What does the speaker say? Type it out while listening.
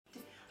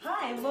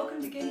Hi and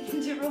welcome to Getting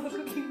Into Raw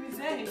Cooking with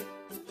Zane.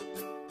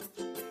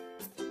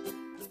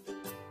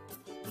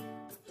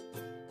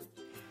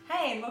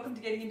 Hey and welcome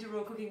to Getting Into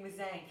Raw Cooking with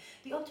Zane.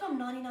 The Optimum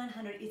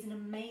 9900 is an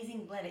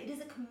amazing blender. It is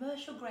a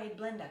commercial grade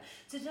blender.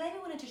 So today we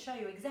wanted to show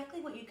you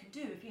exactly what you could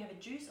do if you have a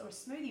juice or a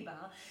smoothie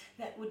bar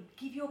that would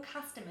give your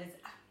customers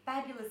a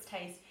fabulous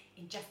taste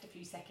in just a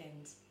few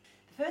seconds.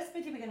 The first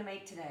smoothie we're going to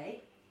make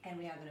today, and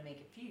we are going to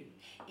make a few,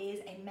 is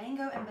a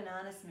mango and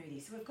banana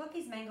smoothie. So we've got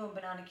these mango and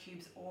banana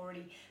cubes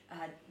already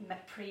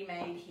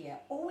pre-made here.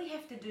 All we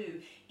have to do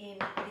in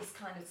this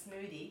kind of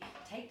smoothie,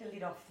 take the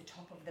lid off the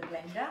top of the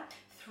blender,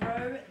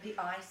 throw the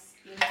ice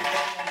in the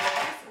blender. The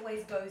ice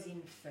always goes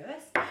in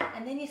first,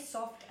 and then your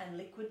soft and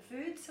liquid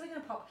foods. So we're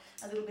going to pop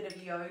a little bit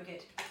of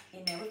yogurt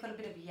in there. We've got a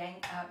bit of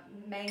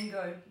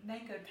mango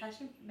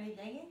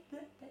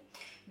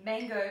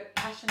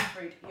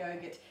passionfruit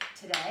yogurt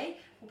today.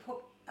 We'll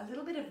put a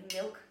little bit of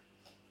milk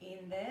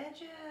in there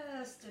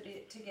just to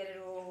get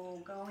it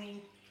all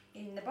going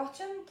in the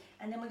bottom,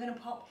 and then we're going to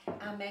pop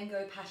our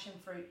mango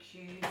passionfruit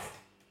cubes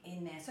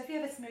in there. So if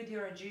you have a smoothie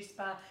or a juice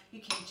bar, you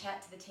can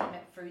chat to the team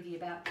at Fruity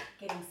about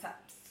getting some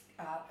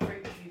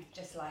fruit cubes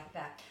just like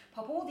that.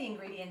 Pop all the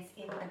ingredients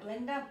in the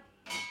blender,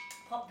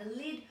 pop the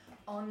lid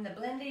on the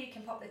blender, you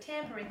can pop the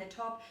tamper in the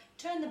top,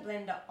 turn the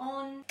blender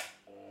on.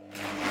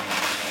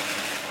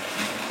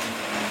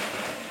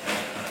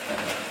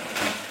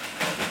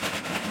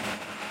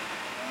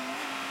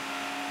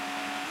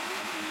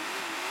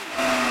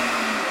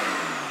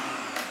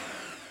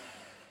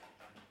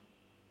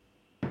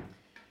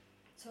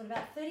 So in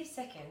about 30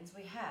 seconds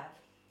we have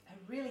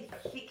a really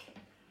thick,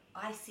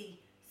 icy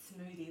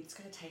smoothie. It's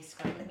going to taste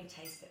great. Let me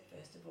taste it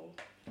first of all.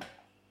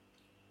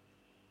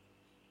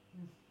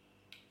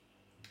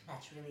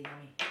 That's really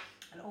yummy.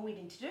 And all we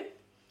need to do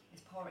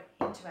is pour it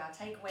into our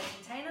takeaway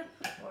container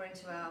or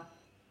into our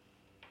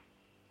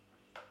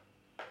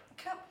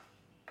cup.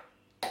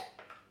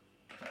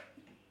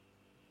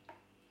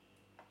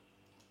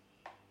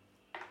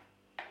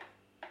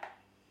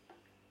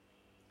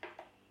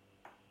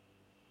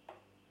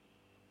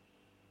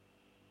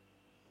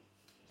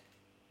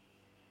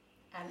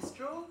 Add a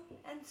straw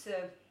and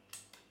serve.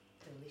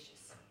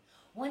 Delicious.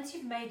 Once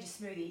you've made your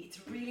smoothie, it's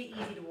really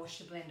easy to wash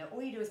the blender.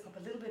 All you do is pop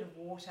a little bit of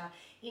water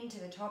into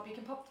the top. You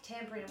can pop the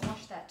tamper in and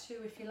wash that too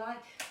if you like.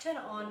 Turn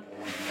it on.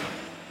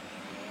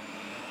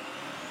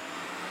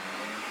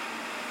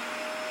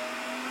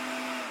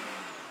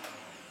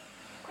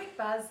 Quick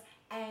buzz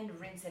and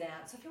rinse it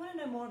out. So if you want to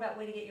know more about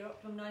where to get your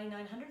Optimum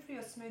 9900 for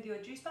your smoothie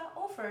or juice bar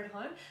or for at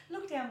home,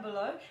 look down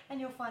below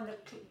and you'll find the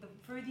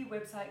Fruity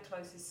website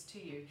closest to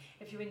you.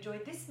 If you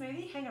enjoyed this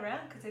smoothie, hang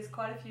around because there's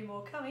quite a few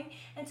more coming,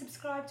 and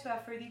subscribe to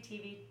our Fruity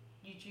TV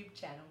YouTube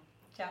channel.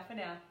 Ciao for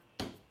now.